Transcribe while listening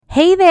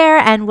Hey there,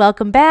 and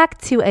welcome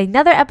back to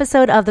another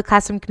episode of the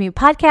Classroom Commute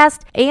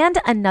Podcast and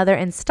another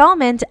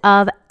installment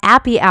of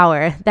APPY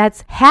Hour.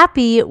 That's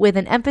happy with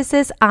an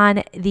emphasis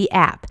on the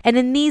app. And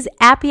in these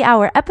APPY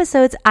Hour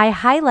episodes, I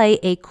highlight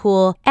a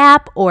cool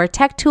app or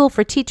tech tool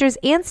for teachers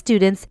and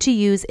students to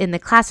use in the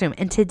classroom.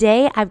 And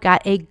today I've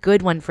got a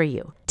good one for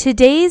you.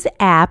 Today's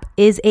app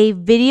is a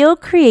video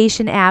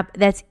creation app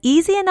that's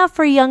easy enough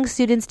for young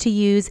students to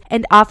use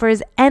and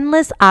offers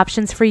endless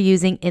options for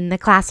using in the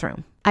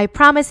classroom. I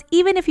promise,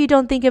 even if you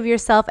don't think of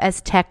yourself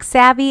as tech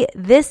savvy,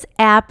 this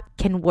app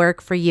can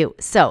work for you.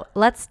 So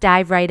let's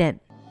dive right in.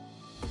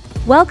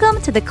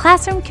 Welcome to the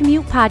Classroom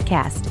Commute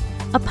Podcast,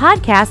 a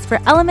podcast for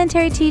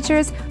elementary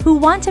teachers who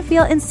want to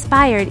feel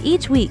inspired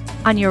each week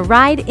on your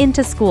ride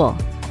into school.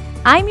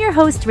 I'm your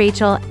host,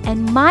 Rachel,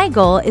 and my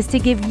goal is to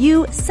give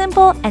you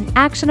simple and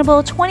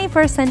actionable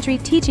 21st century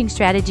teaching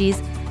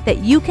strategies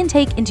that you can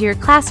take into your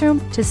classroom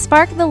to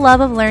spark the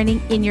love of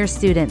learning in your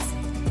students.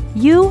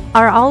 You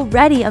are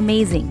already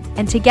amazing,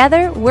 and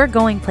together we're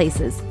going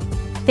places.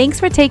 Thanks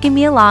for taking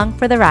me along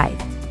for the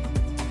ride.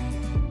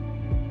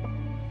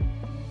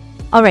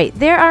 All right,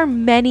 there are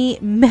many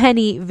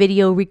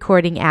video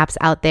recording apps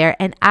out there,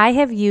 and I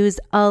have used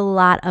a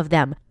lot of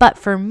them. But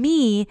for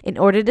me, in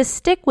order to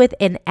stick with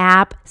an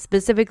app,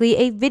 specifically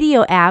a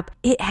video app,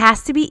 it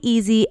has to be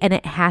easy and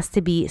it has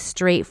to be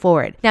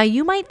straightforward. Now,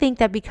 you might think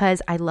that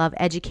because I love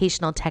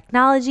educational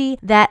technology,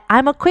 that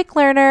I'm a quick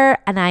learner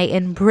and I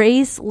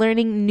embrace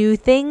learning new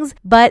things,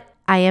 but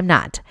I am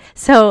not.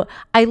 So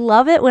I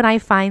love it when I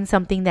find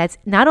something that's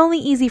not only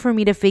easy for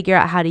me to figure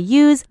out how to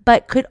use,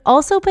 but could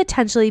also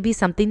potentially be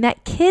something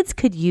that kids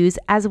could use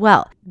as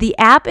well. The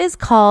app is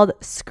called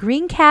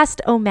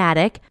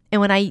Screencast-O-Matic. And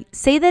when I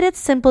say that it's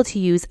simple to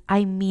use,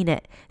 I mean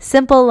it.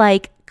 Simple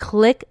like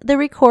click the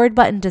record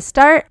button to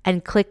start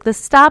and click the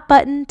stop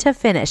button to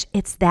finish.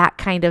 It's that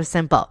kind of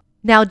simple.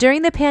 Now,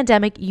 during the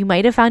pandemic, you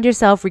might have found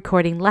yourself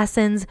recording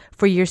lessons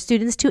for your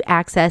students to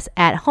access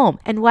at home.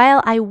 And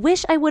while I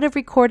wish I would have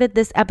recorded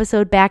this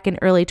episode back in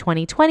early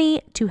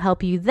 2020 to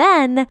help you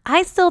then,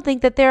 I still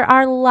think that there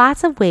are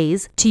lots of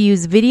ways to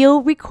use video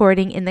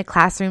recording in the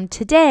classroom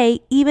today,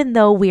 even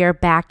though we are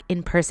back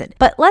in person.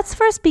 But let's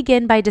first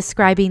begin by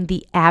describing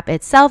the app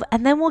itself,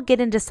 and then we'll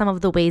get into some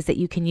of the ways that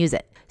you can use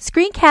it.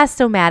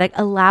 Screencast-O-Matic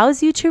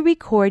allows you to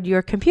record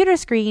your computer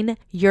screen,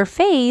 your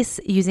face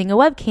using a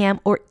webcam,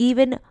 or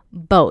even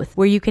both,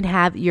 where you can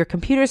have your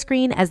computer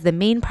screen as the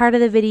main part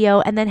of the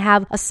video and then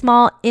have a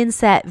small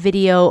inset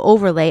video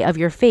overlay of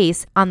your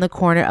face on the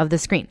corner of the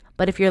screen.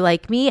 But if you're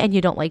like me and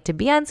you don't like to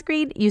be on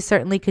screen, you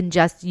certainly can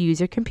just use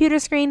your computer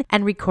screen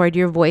and record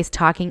your voice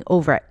talking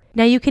over it.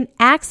 Now, you can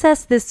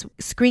access this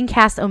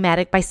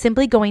Screencast-O-Matic by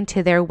simply going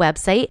to their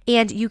website,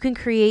 and you can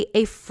create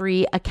a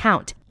free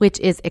account, which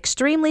is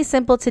extremely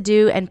simple to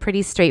do and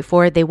pretty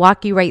straightforward. They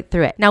walk you right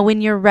through it. Now,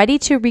 when you're ready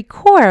to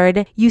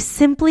record, you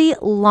simply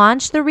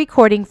launch the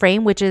recording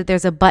frame, which is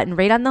there's a button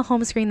right on the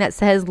home screen that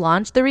says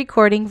launch the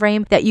recording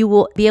frame that you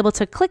will be able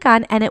to click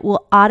on, and it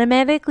will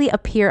automatically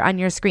appear on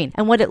your screen.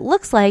 And what it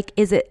looks like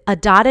is a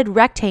dotted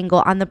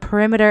rectangle on the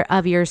perimeter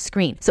of your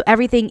screen. So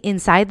everything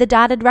inside the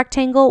dotted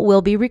rectangle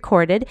will be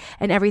recorded,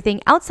 and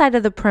everything outside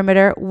of the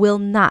perimeter will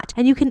not.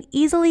 And you can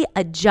easily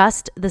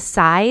adjust the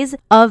size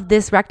of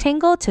this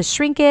rectangle to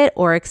shrink it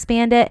or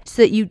expand it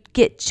so that you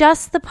get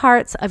just the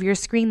parts of your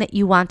screen that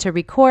you want to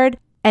record,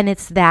 and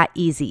it's that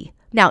easy.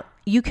 Now,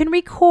 you can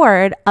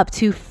record up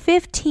to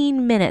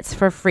 15 minutes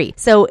for free.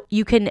 So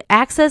you can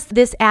access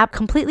this app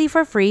completely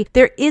for free.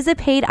 There is a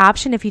paid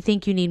option if you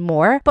think you need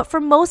more, but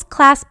for most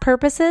class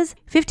purposes,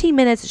 15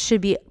 minutes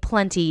should be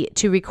plenty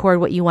to record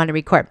what you want to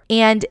record.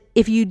 And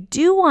if you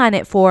do want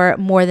it for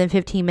more than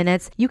 15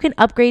 minutes, you can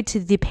upgrade to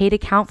the paid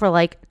account for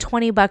like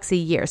 $20 a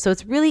year. So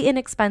it's really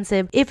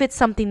inexpensive if it's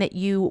something that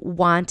you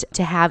want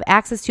to have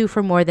access to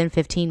for more than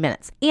 15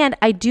 minutes. And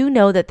I do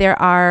know that there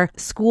are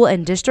school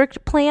and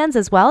district plans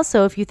as well.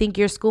 So if you think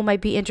your school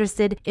might be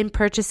interested in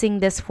purchasing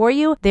this for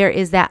you, there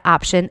is that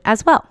option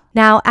as well.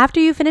 Now, after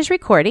you finish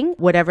recording,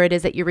 whatever it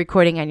is that you're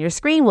recording on your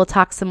screen, we'll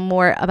talk some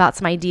more about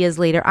some ideas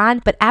later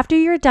on. But after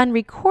you're done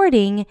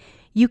recording,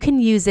 you can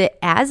use it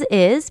as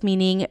is,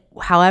 meaning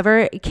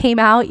however it came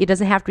out. It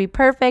doesn't have to be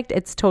perfect.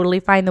 It's totally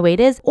fine the way it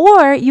is.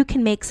 Or you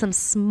can make some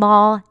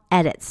small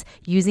edits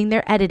using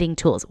their editing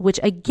tools, which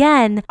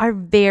again are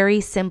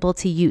very simple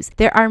to use.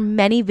 There are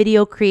many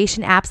video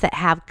creation apps that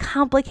have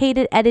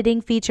complicated editing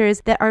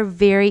features that are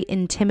very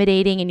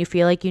intimidating and you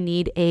feel like you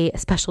need a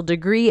special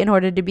degree in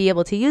order to be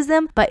able to use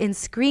them. But in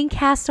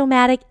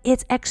Screencast-O-Matic,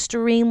 it's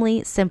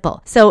extremely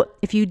simple. So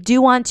if you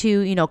do want to,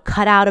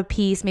 cut out a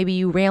piece, maybe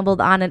you rambled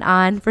on and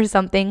on for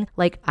something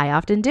like I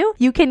often do,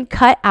 you can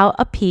cut out out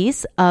a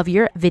piece of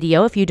your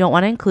video. If you don't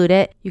want to include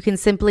it, you can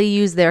simply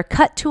use their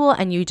cut tool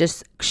and you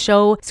just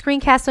show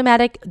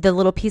Screencast-O-Matic the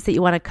little piece that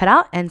you want to cut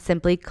out and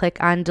simply click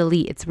on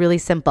delete. It's really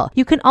simple.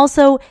 You can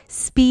also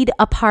speed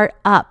a part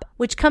up,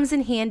 which comes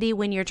in handy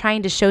when you're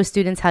trying to show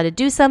students how to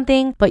do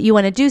something, but you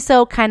want to do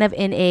so kind of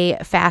in a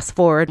fast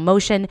forward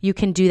motion. You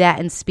can do that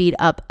and speed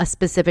up a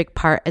specific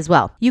part as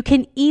well. You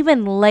can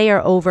even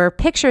layer over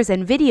pictures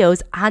and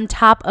videos on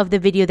top of the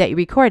video that you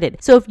recorded.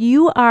 So if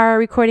you are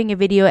recording a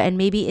video and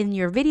maybe in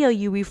your video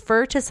you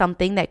refer to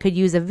something that could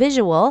use a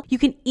visual, you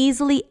can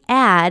easily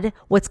add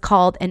what's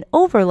called an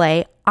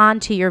overlay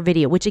onto your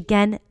video, which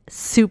again,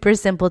 super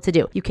simple to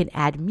do. You can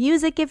add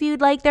music if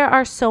you'd like. There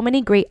are so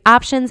many great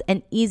options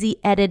and easy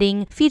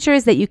editing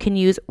features that you can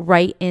use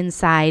right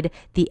inside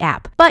the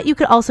app. But you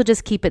could also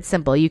just keep it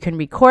simple. You can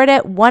record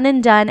it, one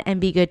and done, and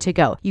be good to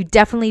go. You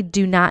definitely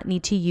do not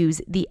need to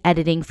use the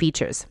editing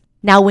features.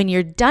 Now, when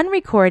you're done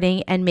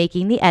recording and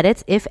making the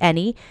edits, if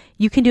any,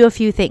 you can do a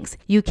few things.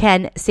 You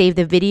can save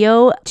the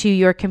video to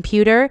your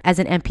computer as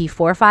an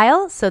MP4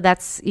 file. So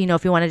that's,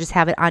 if you want to just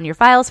have it on your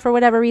files for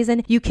whatever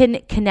reason. You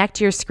can connect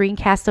your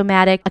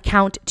Screencast-O-Matic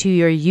account to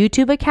your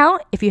YouTube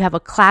account if you have a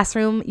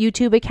classroom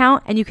YouTube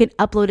account, and you can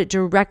upload it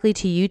directly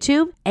to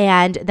YouTube,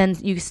 and then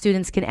you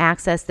students can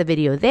access the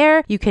video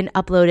there. You can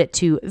upload it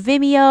to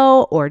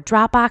Vimeo or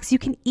Dropbox. You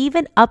can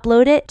even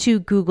upload it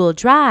to Google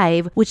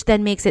Drive, which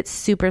then makes it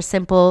super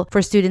simple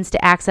for students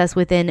to access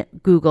within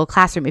Google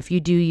Classroom if you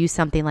do use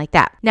something like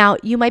that. Now,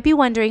 you might be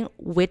wondering,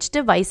 which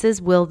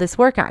devices will this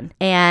work on?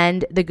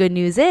 And the good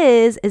news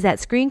is that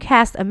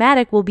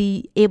Screencast-O-Matic will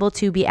be able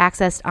to be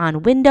accessed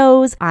on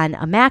Windows, on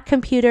a Mac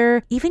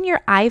computer, even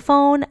your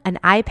iPhone, an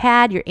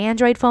iPad, your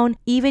Android phone,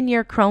 even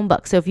your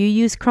Chromebook. So if you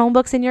use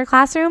Chromebooks in your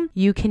classroom,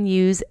 you can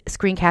use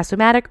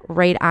Screencast-O-Matic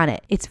right on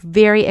it. It's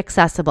very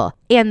accessible.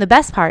 And the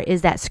best part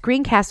is that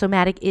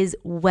Screencast-O-Matic is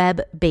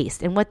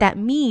web-based. And what that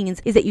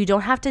means is that you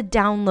don't have to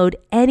download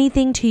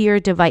anything to your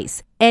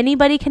device.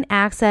 Anybody can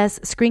access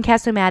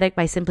Screencast-O-Matic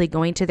by simply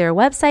going to their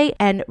website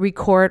and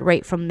record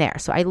right from there.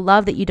 So I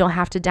love that you don't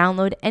have to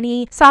download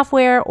any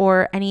software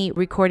or any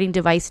recording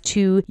device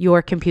to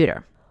your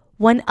computer.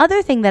 One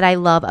other thing that I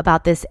love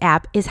about this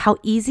app is how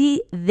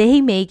easy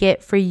they make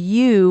it for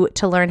you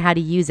to learn how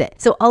to use it.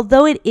 So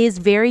although it is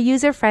very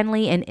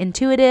user-friendly and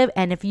intuitive,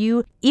 and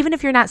even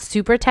if you're not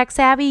super tech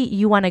savvy,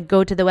 you want to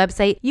go to the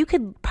website, you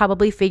could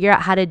probably figure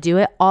out how to do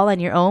it all on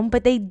your own,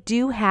 but they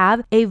do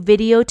have a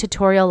video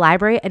tutorial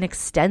library, an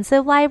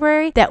extensive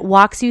library that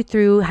walks you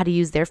through how to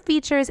use their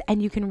features,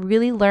 and you can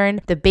really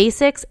learn the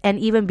basics and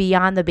even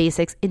beyond the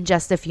basics in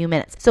just a few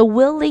minutes. So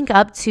we'll link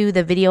up to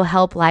the video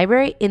help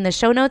library in the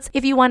show notes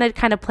if you want to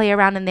kind of play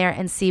around in there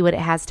and see what it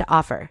has to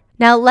offer.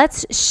 Now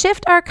let's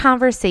shift our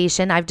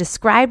conversation. I've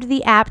described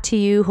the app to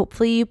you.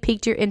 Hopefully you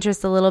piqued your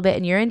interest a little bit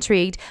and you're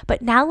intrigued.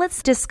 But now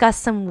let's discuss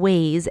some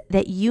ways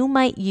that you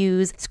might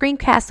use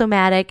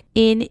Screencast-O-Matic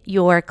in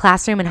your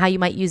classroom and how you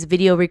might use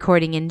video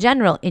recording in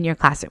general in your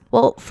classroom.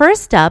 Well,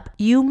 first up,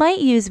 you might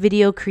use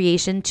video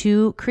creation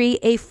to create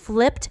a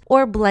flipped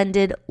or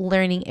blended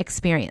learning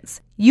experience.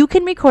 You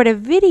can record a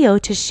video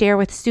to share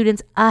with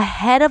students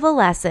ahead of a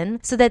lesson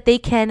so that they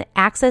can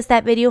access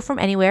that video from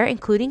anywhere,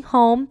 including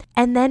home,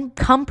 and then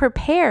come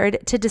prepared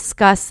to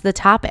discuss the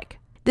topic.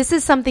 This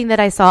is something that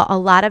I saw a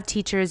lot of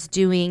teachers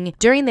doing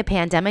during the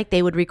pandemic.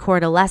 They would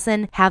record a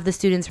lesson, have the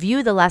students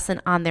view the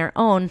lesson on their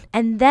own,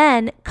 and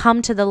then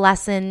come to the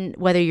lesson,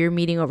 whether you're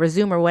meeting over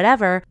Zoom or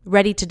whatever,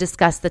 ready to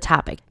discuss the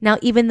topic. Now,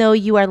 even though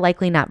you are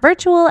likely not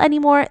virtual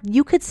anymore,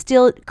 you could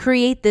still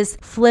create this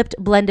flipped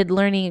blended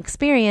learning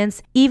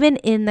experience even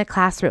in the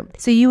classroom.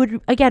 So you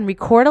would, again,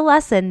 record a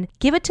lesson,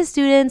 give it to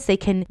students. They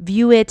can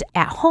view it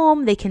at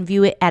home. They can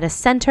view it at a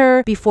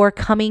center before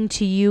coming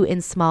to you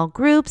in small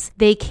groups.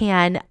 They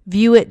can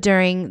view it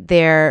during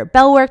their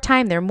bell work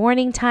time, their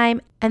morning time.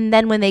 And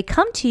then when they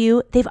come to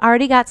you, they've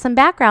already got some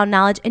background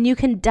knowledge and you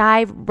can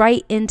dive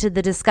right into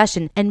the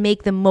discussion and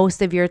make the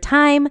most of your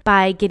time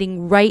by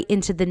getting right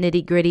into the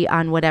nitty-gritty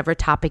on whatever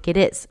topic it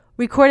is.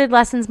 Recorded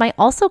lessons might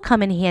also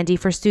come in handy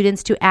for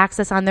students to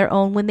access on their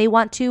own when they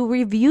want to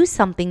review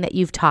something that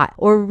you've taught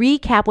or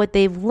recap what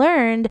they've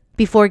learned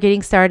before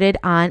getting started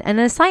on an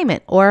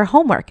assignment or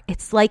homework.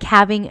 It's like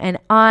having an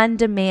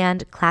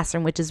on-demand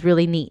classroom, which is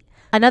really neat.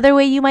 Another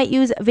way you might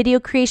use a video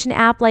creation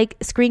app like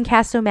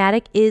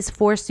Screencast-O-Matic is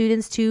for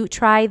students to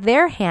try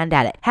their hand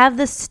at it. Have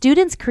the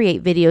students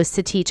create videos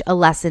to teach a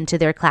lesson to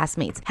their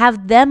classmates.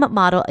 Have them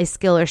model a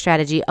skill or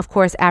strategy, of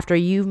course, after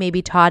you've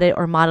maybe taught it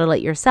or modeled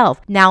it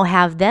yourself. Now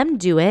have them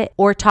do it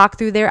or talk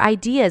through their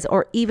ideas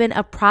or even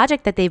a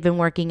project that they've been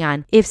working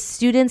on. If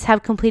students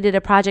have completed a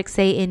project,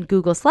 say in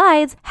Google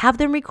Slides, have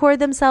them record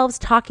themselves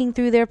talking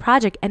through their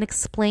project and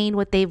explain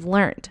what they've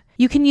learned.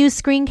 You can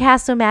use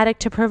Screencast-O-Matic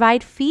to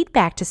provide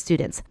feedback to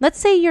students. Let's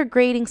say you're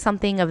grading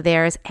something of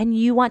theirs and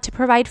you want to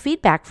provide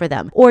feedback for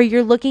them, or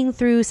you're looking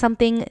through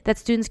something that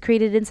students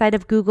created inside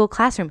of Google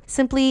Classroom.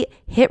 Simply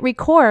hit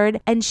record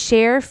and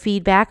share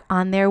feedback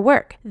on their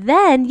work.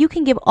 Then you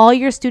can give all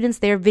your students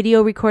their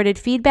video recorded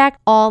feedback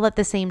all at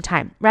the same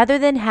time, rather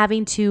than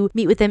having to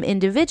meet with them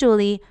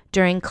individually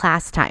during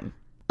class time.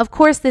 Of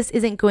course, this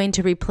isn't going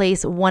to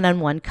replace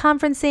one-on-one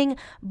conferencing,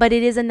 but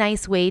it is a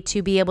nice way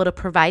to be able to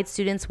provide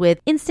students with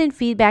instant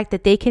feedback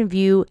that they can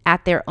view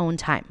at their own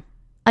time.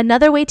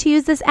 Another way to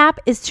use this app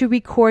is to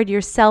record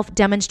yourself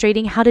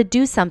demonstrating how to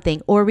do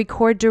something or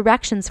record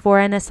directions for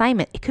an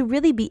assignment. It could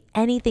really be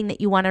anything that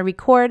you want to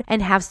record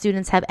and have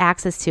students have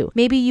access to.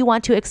 Maybe you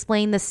want to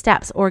explain the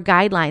steps or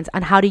guidelines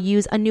on how to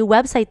use a new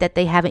website that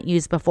they haven't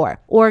used before,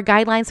 or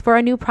guidelines for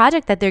a new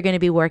project that they're going to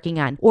be working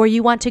on, or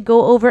you want to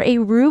go over a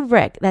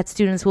rubric that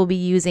students will be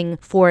using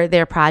for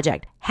their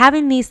project.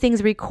 Having these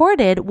things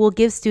recorded will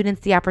give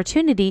students the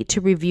opportunity to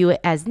review it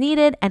as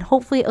needed and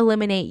hopefully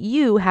eliminate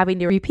you having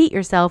to repeat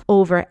yourself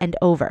over and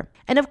over.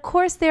 And of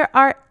course, there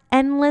are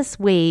endless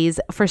ways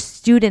for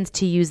students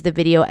to use the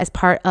video as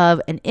part of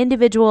an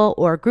individual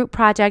or group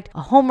project,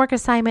 a homework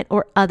assignment,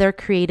 or other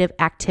creative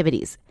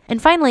activities.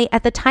 And finally,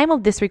 at the time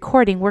of this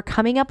recording, we're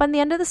coming up on the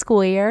end of the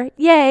school year.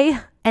 Yay!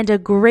 And a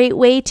great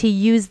way to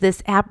use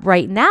this app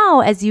right now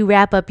as you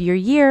wrap up your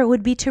year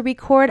would be to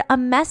record a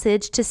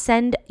message to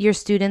send your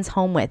students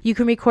home with. You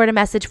can record a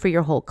message for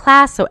your whole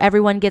class so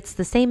everyone gets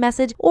the same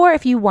message, or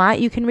if you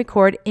want, you can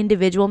record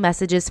individual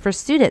messages for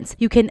students.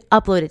 You can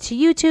upload it to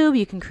YouTube,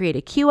 you can create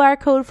a QR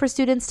code for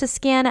students to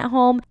scan at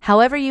home.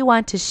 However you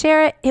want to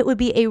share it, it would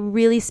be a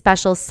really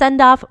special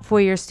send-off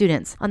for your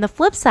students. On the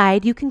flip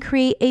side, you can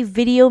create a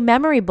video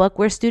memory book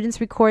where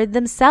students record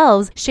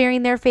themselves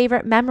sharing their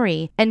favorite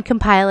memory and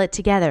compile it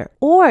together.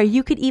 Or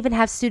you could even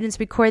have students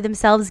record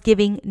themselves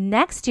giving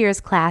next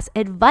year's class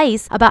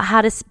advice about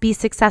how to be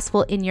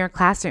successful in your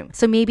classroom.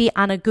 So maybe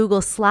on a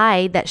Google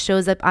slide that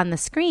shows up on the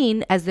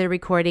screen as they're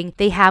recording,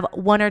 they have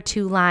 1 or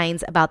 2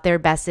 lines about their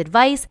best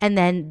advice, and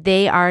then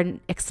they are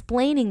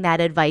explaining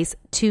that advice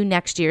to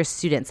next year's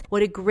students.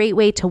 What a great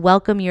way to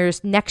welcome your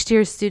next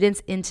year's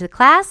students into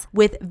class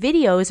with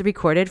videos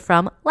recorded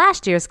from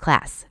last year's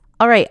class.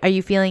 All right, are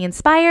you feeling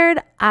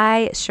inspired?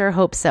 I sure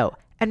hope so.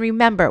 And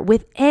remember,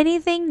 with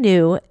anything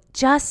new,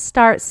 just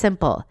start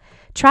simple.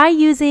 Try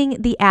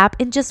using the app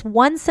in just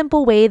one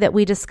simple way that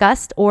we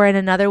discussed, or in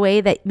another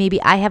way that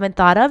maybe I haven't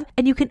thought of,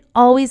 and you can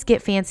always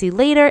get fancy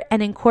later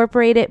and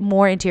incorporate it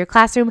more into your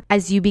classroom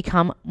as you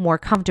become more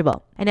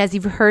comfortable. And as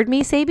you've heard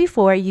me say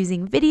before,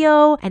 using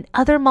video and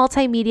other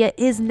multimedia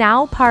is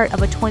now part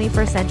of a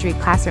 21st century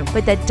classroom,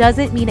 but that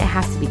doesn't mean it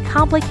has to be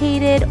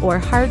complicated or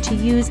hard to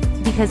use,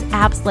 because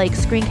apps like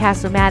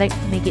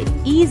Screencast-O-Matic make it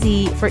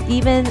easy for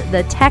even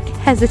the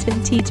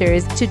tech-hesitant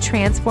teachers to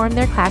transform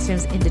their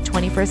classrooms into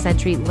 21st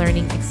century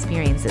learning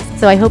experiences.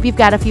 So I hope you've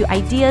got a few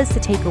ideas to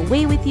take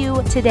away with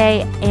you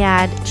today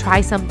and try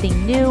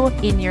something new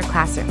in your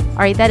classroom. All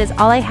right, that is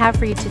all I have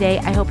for you today.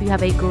 I hope you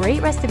have a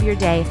great rest of your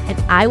day, and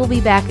I will be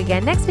back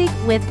again next week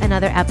with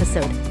another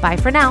episode. Bye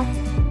for now.